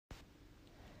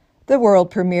the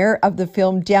world premiere of the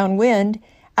film Downwind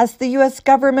asked the U.S.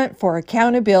 government for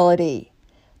accountability.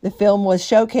 The film was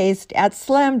showcased at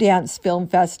Slamdance Film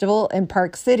Festival in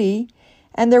Park City,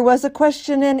 and there was a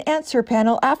question and answer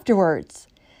panel afterwards.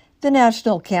 The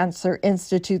National Cancer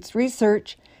Institute's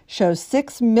research shows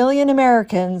 6 million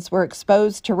Americans were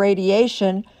exposed to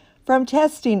radiation from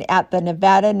testing at the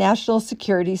Nevada National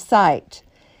Security Site.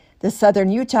 The southern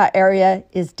Utah area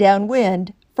is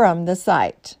downwind from the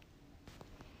site.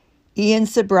 Ian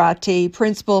Sabrati,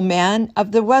 principal man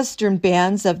of the western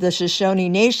bands of the Shoshone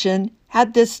Nation,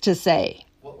 had this to say.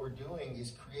 What we're doing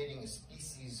is creating a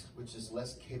species which is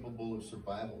less capable of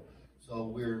survival. So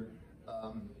we're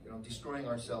destroying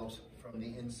ourselves from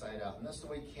the inside out. And that's the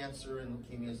way cancer and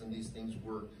leukemias and these things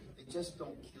work. They just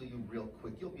don't kill you real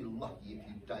quick. You'll be lucky if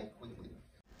you die quickly.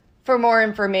 For more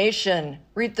information,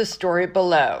 read the story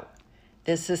below.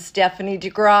 This is Stephanie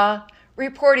DeGraw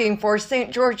reporting for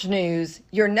St. George News,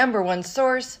 your #1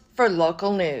 source for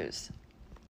local news.